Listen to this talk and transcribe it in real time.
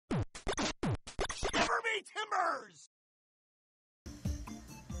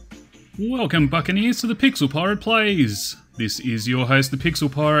Welcome Buccaneers to the Pixel Pirate Plays. This is your host the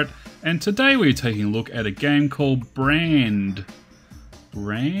Pixel Pirate, and today we're taking a look at a game called Brand.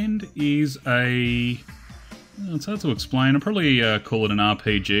 Brand is it's hard to explain. I'll probably call it an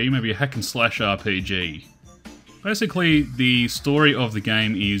RPG, maybe a hack and slash RPG. Basically, the story of the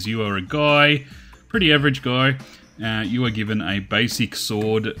game is you are a guy, pretty average guy. You are given a basic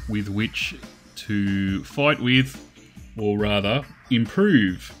sword with which to fight with, or rather,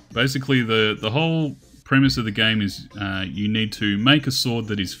 improve. Basically, the whole premise of the game is you need to make a sword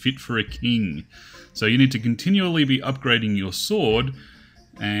that is fit for a king. So you need to continually be upgrading your sword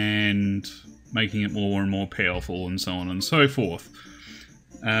and making it more and more powerful and so on and so forth.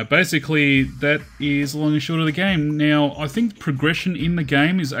 Basically, that is long and short of the game. Now, I think progression in the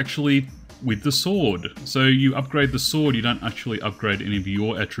game is actually with the sword. So you upgrade the sword, you don't actually upgrade any of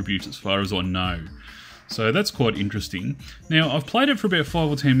your attributes as far as I know. So that's quite interesting. Now, I've played it for about 5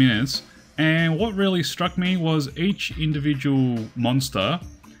 or 10 minutes, and what really struck me was each individual monster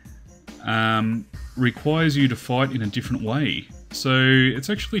requires you to fight in a different way. So it's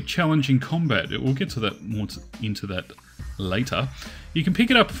actually challenging combat. We'll get to that into that later. You can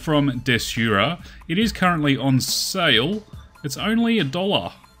pick it up from Desura. It is currently on sale. It's only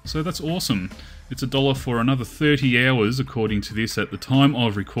 $1, so that's awesome. It's $1 for another 30 hours, according to this, at the time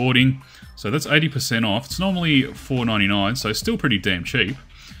of recording. So that's 80% off. It's normally $4.99, so still pretty damn cheap.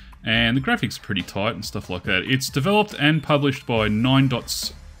 And the graphics are pretty tight and stuff like that. It's developed and published by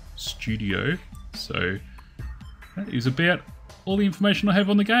 9dots Studio. So that is about all the information I have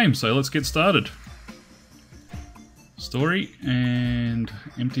on the game. So let's get started. Story and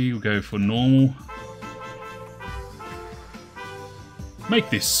empty. We'll go for normal. Make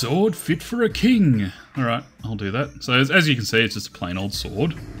this sword fit for a king. Alright, I'll do that. So as you can see, it's just a plain old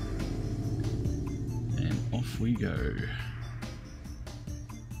sword. And off we go.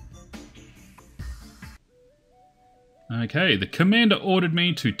 Okay, the commander ordered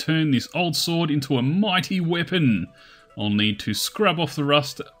me to turn this old sword into a mighty weapon. I'll need to scrub the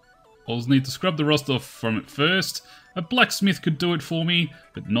rust off from it first. A blacksmith could do it for me,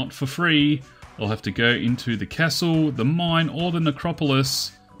 but not for free. I'll have to go into the castle, the mine, or the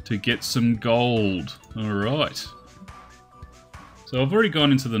necropolis to get some gold. Alright. So I've already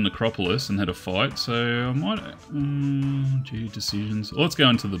gone into the necropolis and had a fight, so I might... gee, decisions. Let's go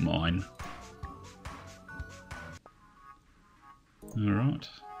into the mine. Alright.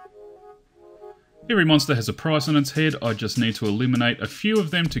 Every monster has a price on its head. I just need to eliminate a few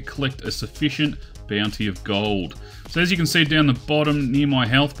of them to collect a sufficient bounty of gold. So as you can see down the bottom near my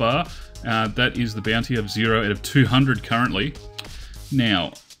health bar, that is the bounty of 0 out of 200 currently.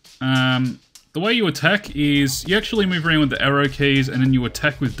 Now, the way you attack is you actually move around with the arrow keys and then you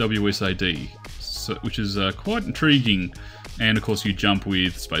attack with WSAD, which is quite intriguing. And of course you jump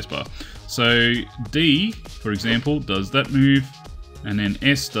with spacebar. So D, for example, does that move, and then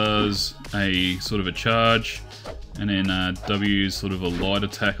S does a sort of a charge, and then W is sort of a light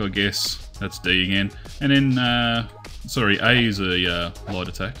attack, I guess. That's D again. And then, sorry, A is a light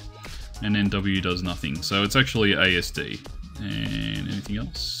attack. And then W does nothing. So it's actually ASD. And anything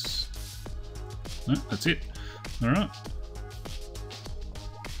else? No, that's it. Alright.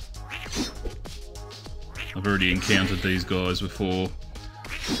 I've already encountered these guys before.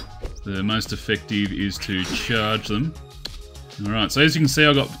 The most effective is to charge them. Alright, so as you can see,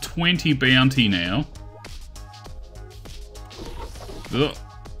 I've got 20 bounty now. Ugh.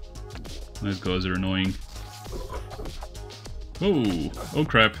 Those guys are annoying. Whoa! Oh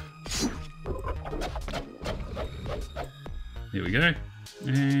crap. There we go.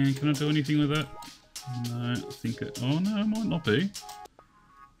 And can I do anything with that? No, I think it... Oh no, it might not be.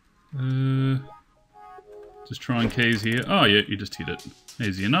 Just trying keys here. Oh yeah, you just hit it.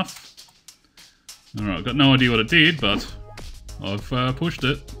 Easy enough. Alright, I've got no idea what it did, but I've pushed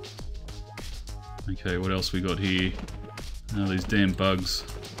it. Okay, what else we got here? Oh, these damn bugs.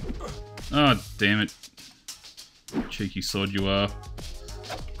 Oh, damn it. Cheeky sod you are.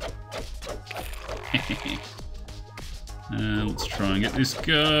 Let's try and get this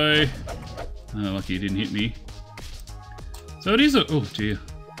guy. Oh, lucky he didn't hit me. So it is a... Oh, dear.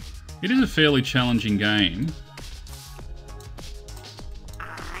 It is a fairly challenging game.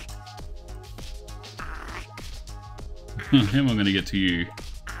 How am I going to get to you?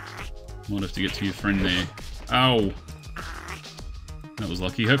 Might have to get to your friend there. Ow! That was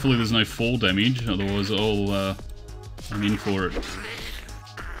lucky. Hopefully there's no fall damage, otherwise I'm in for it.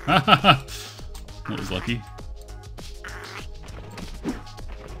 That was lucky.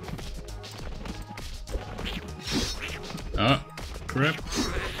 Ah, crap.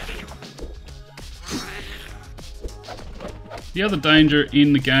 The other danger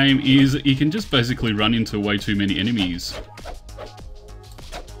in the game is that you can just basically run into way too many enemies.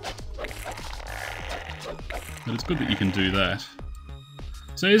 But it's good that you can do that.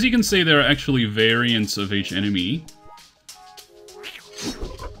 So as you can see, there are actually variants of each enemy.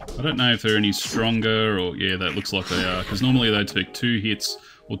 I don't know if they're any stronger or... yeah, that looks like they are. Because normally they take 2 hits,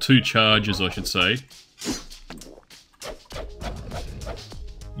 or 2 charges, I should say.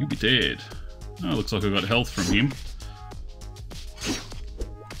 You'll be dead. Oh, looks like I got health from him.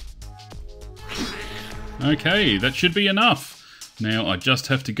 Okay, that should be enough. Now I just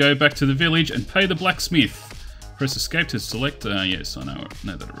have to go back to the village and pay the blacksmith. Press escape to select... yes, I know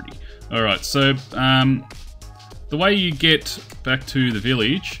that already. Alright, so the way you get back to the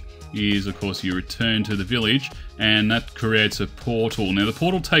village is, of course, you return to the village and that creates a portal. Now the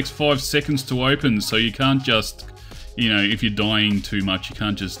portal takes 5 seconds to open, so you can't just, you know, if you're dying too much, you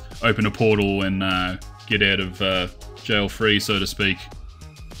can't just open a portal and get out of jail free, so to speak.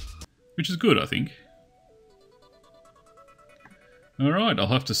 Which is good, I think. Alright, I'll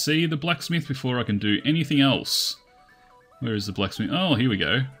have to see the blacksmith before I can do anything else. Where is the blacksmith? Oh, here we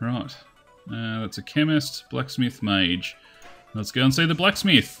go. Right. That's a chemist, blacksmith, mage. Let's go and see the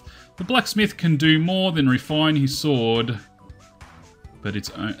blacksmith. The blacksmith can do more than refine his sword, but it's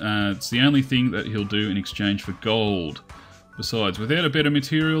the only thing that he'll do in exchange for gold. Besides, without a better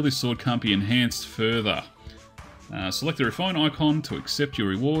material, this sword can't be enhanced further. Select the refine icon to accept your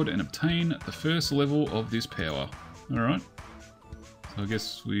reward and obtain the first level of this power. Alright. So I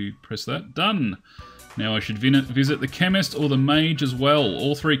guess we press that. Done! Now I should visit the chemist or the mage as well.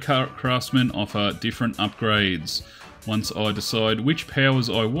 All 3 craftsmen offer different upgrades. Once I decide which powers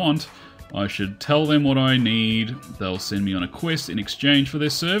I want, I should tell them what I need. They'll send me on a quest in exchange for their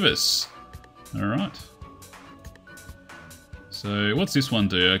service. Alright. So what's this one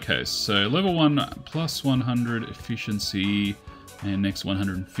do? Okay, so level 1 plus 100 efficiency and next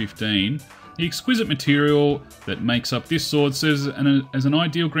 115. The exquisite material that makes up this sword serves as an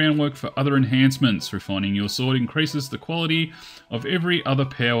ideal groundwork for other enhancements. Refining your sword increases the quality of every other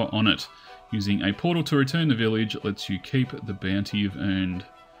power on it. Using a portal to return the village lets you keep the bounty you've earned.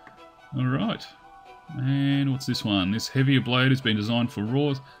 Alright. And what's this one? This heavier blade has been designed for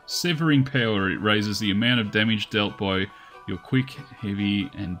raw severing power. It raises the amount of damage dealt by your quick, heavy,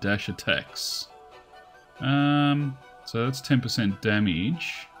 and dash attacks. So that's 10%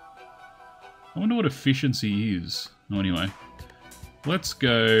 damage. I wonder what efficiency is. Oh, anyway. Let's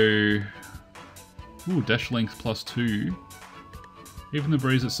go... ooh, dash length plus 2. Even the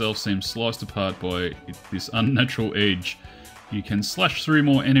breeze itself seems sliced apart by this unnatural edge. You can slash through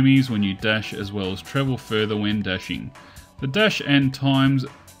more enemies when you dash, as well as travel further when dashing. The dash and time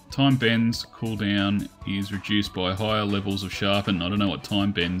bends cooldown is reduced by higher levels of sharpen. I don't know what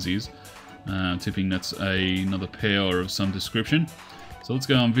time bends is. Tipping that's another power of some description. So let's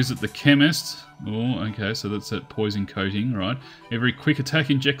go and visit the chemist. Oh, okay, so that's that poison coating, right? Every quick attack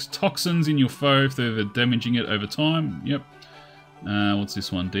injects toxins in your foe, further damaging it over time. Yep. What's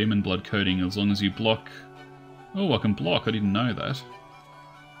this one? Demon blood coating. As long as you block... oh, I can block. I didn't know that.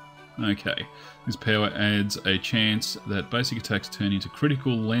 Okay. This power adds a chance that basic attacks turn into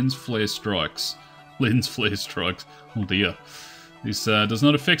critical lens flare strikes. Lens flare strikes. Oh dear. This does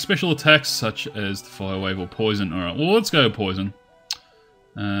not affect special attacks such as the fire wave or poison. Alright, well let's go poison.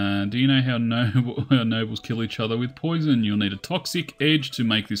 Do you know how nobles kill each other with poison? You'll need a toxic edge to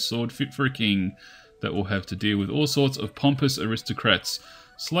make this sword fit for a king that will have to deal with all sorts of pompous aristocrats.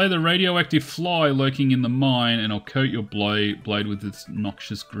 Slay the radioactive fly lurking in the mine and I'll coat your blade with its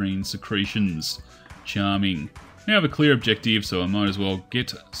noxious green secretions. Charming. Now I have a clear objective, so I might as well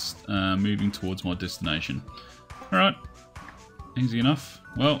get moving towards my destination. Alright. Easy enough.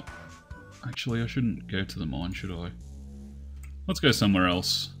 Well, actually I shouldn't go to the mine, should I? Let's go somewhere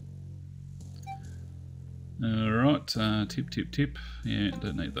else. Alright, tip, tip, tip. Yeah,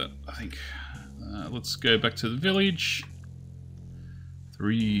 don't need that, I think. Let's go back to the village.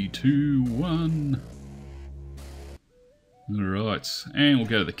 3, 2, 1. Alright, and we'll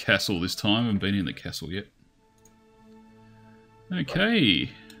go to the castle this time. I haven't been in the castle yet. Okay.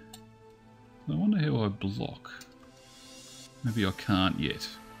 I wonder how I block. Maybe I can't yet.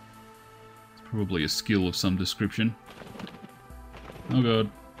 It's probably a skill of some description. Oh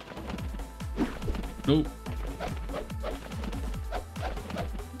god. Oh.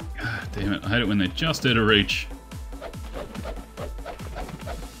 Ah, damn it. I hate it when they're just out of reach.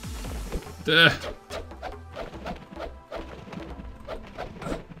 Duh.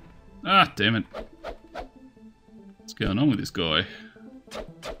 Ah, damn it. What's going on with this guy?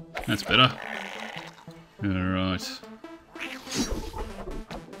 That's better. Alright.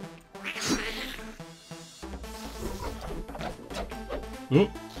 Oh.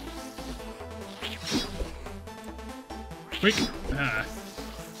 Quick. Ah.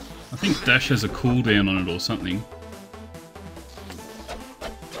 I think dash has a cooldown on it or something.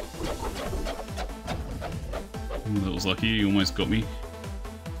 Oh, that was lucky, you almost got me.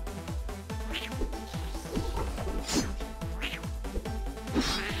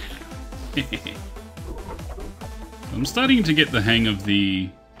 I'm starting to get the hang of the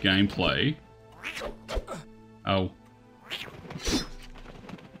gameplay. Oh.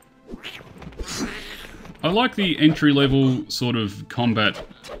 I like the entry-level sort of combat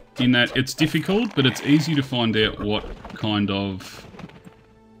in that it's difficult, but it's easy to find out what kind of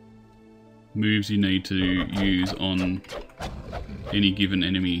moves you need to use on any given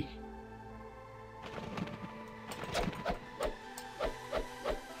enemy.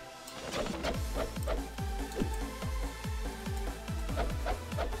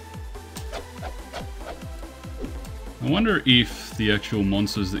 I wonder if the actual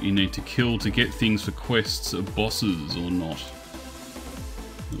monsters that you need to kill to get things for quests are bosses or not.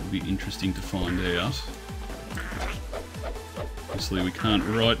 It will be interesting to find out. Obviously we can't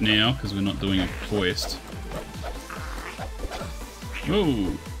right now because we're not doing a quest.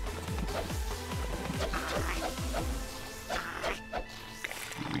 Whoa!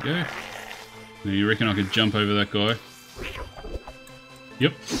 There we go. Now you reckon I could jump over that guy?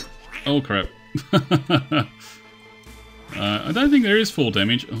 Yep. Oh crap. I don't think there is full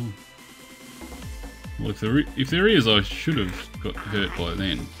damage. Oh. Well, if there is, I should have got hurt by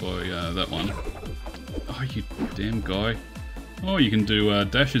then, by that one. Oh, you damn guy. Oh, you can do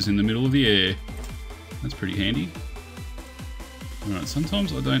dashes in the middle of the air. That's pretty handy. Alright,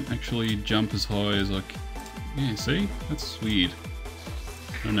 sometimes I don't actually jump as high as I... Yeah, see? That's weird.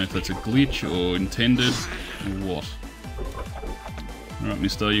 I don't know if that's a glitch or intended or what. Alright,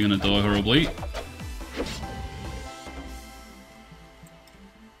 mister, you're gonna die horribly.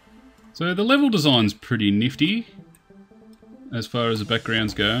 So the level design's pretty nifty as far as the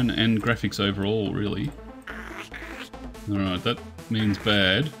backgrounds go and graphics overall, really. Alright, that means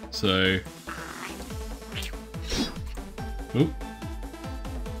bad, so... Oh.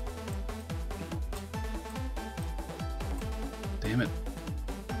 Damn it.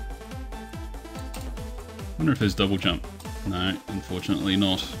 Wonder if there's double jump. No, unfortunately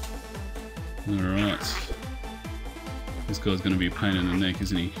not. Alright. This guy's gonna be a pain in the neck,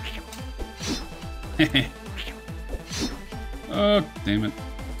 isn't he? Oh, damn it.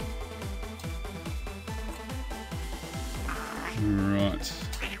 Right.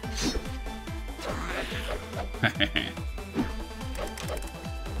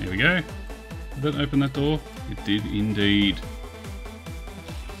 There we go. Did that open that door? It did indeed.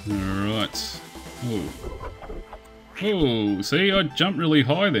 Alright. Oh. Oh, see, I jumped really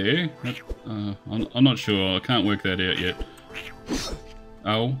high there. I'm not sure. I can't work that out yet.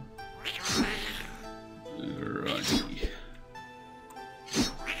 Oh. Alrighty.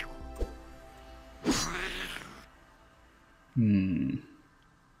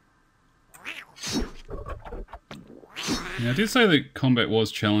 Now, I did say that combat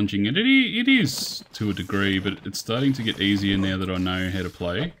was challenging, and it is to a degree, but it's starting to get easier now that I know how to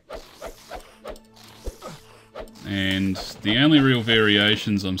play. And the only real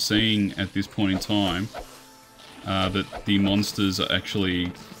variations I'm seeing at this point in time are that the monsters are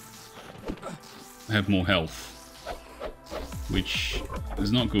actually have more health, which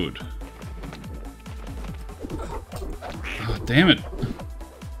is not good. Oh, damn it!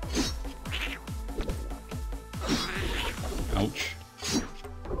 Ouch.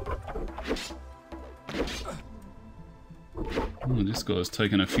 Oh, this guy's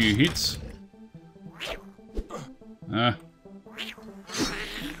taken a few hits. Ah.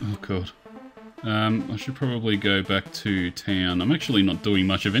 Oh god. I should probably go back to town. I'm actually not doing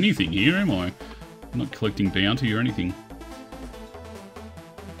much of anything here, am I? I'm not collecting bounty or anything.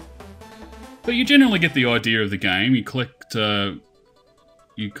 But you generally get the idea of the game. You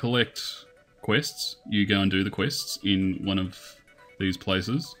collect quests. You go and do the quests in one of these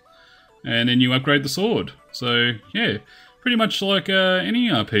places. And then you upgrade the sword. So, yeah, pretty much like any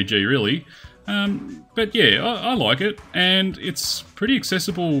RPG, really. But yeah, I like it, and it's pretty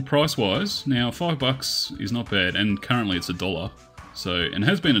accessible price-wise. Now, $5 is not bad, and currently it's $1. So, and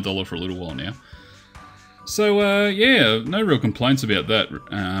has been $1 for a little while now. So, yeah, no real complaints about that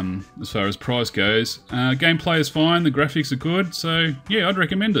as far as price goes. Gameplay is fine, the graphics are good, so yeah, I'd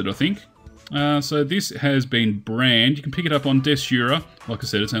recommend it, I think. So this has been Brand. You can pick it up on Desura. Like I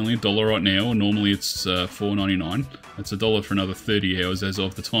said, it's only $1 right now, or normally it's $4.99. That's $1 for another 30 hours as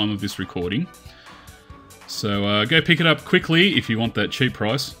of the time of this recording. So go pick it up quickly if you want that cheap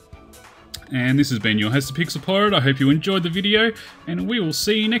price. and this has been your host, the Pixel Pirate. I hope you enjoyed the video, and we will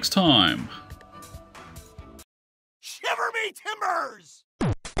see you next time. Shiver me timbers!